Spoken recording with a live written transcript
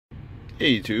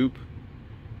Hey YouTube.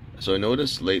 So I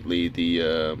noticed lately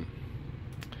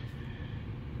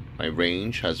my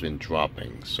range has been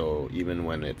dropping. So even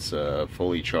when it's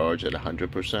fully charged at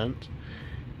 100%,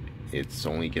 it's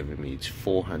only giving me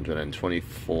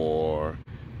 424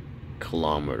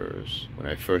 kilometers. When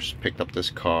I first picked up this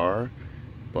car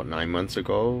about 9 months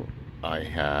ago, I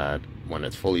had, when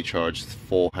it's fully charged,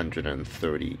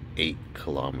 438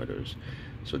 kilometers.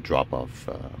 So drop off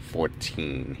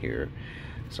 14 here.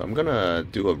 So I'm gonna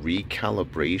do a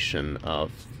recalibration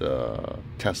of the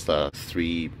Tesla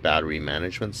 3 battery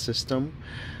management system.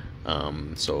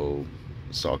 So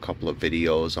saw a couple of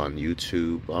videos on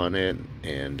YouTube on it,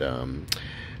 and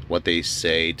what they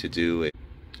say to do.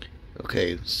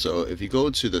 Okay, so if you go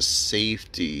to the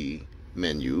safety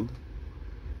menu,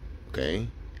 okay,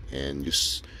 and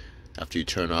after you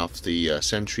turn off the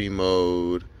Sentry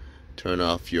mode, turn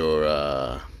off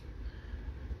your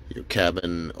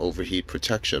cabin overheat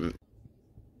protection.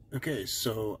 Okay,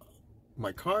 so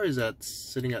my car is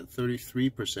sitting at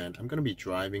 33%. I'm going to be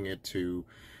driving it to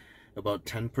about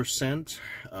 10%.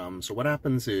 So what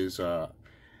happens is I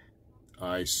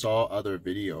saw other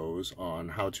videos on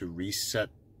how to reset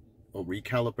or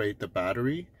recalibrate the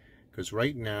battery, because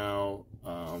right now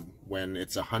when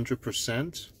it's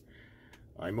 100%,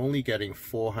 I'm only getting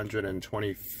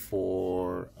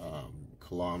 424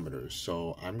 kilometers.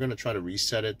 So I'm going to try to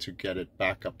reset it to get it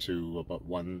back up to about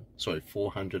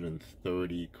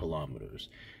 430 kilometers.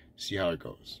 See how it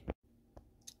goes.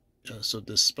 So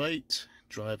despite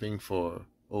driving for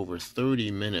over 30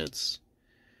 minutes,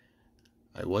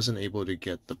 I wasn't able to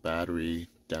get the battery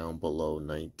down below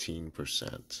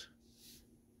 19%.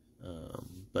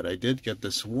 But I did get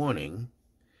this warning.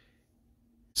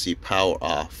 See, power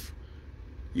off.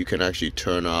 You can actually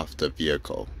turn off the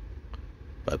vehicle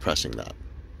by pressing that.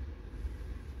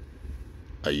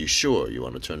 Are you sure you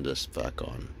want to turn this back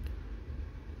on?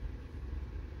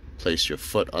 Place your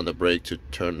foot on the brake to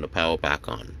turn the power back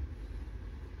on.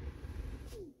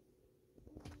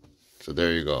 So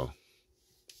there you go.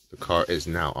 The car is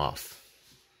now off,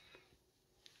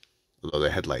 although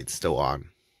the headlight's still on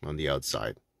the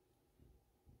outside.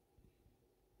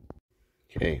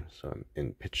 Okay, so I'm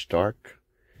in pitch dark.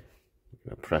 I'm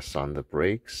gonna press on the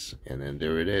brakes, and then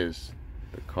there it is.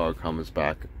 The car comes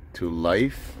back to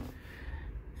life.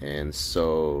 And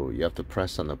so you have to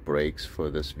press on the brakes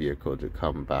for this vehicle to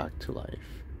come back to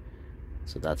life.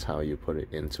 So that's how you put it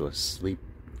into a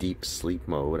deep sleep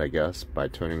mode, I guess, by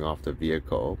turning off the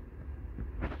vehicle.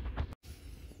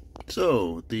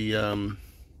 So the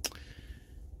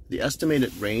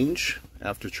estimated range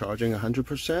after charging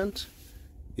 100%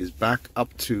 is back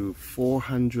up to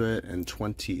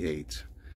 428.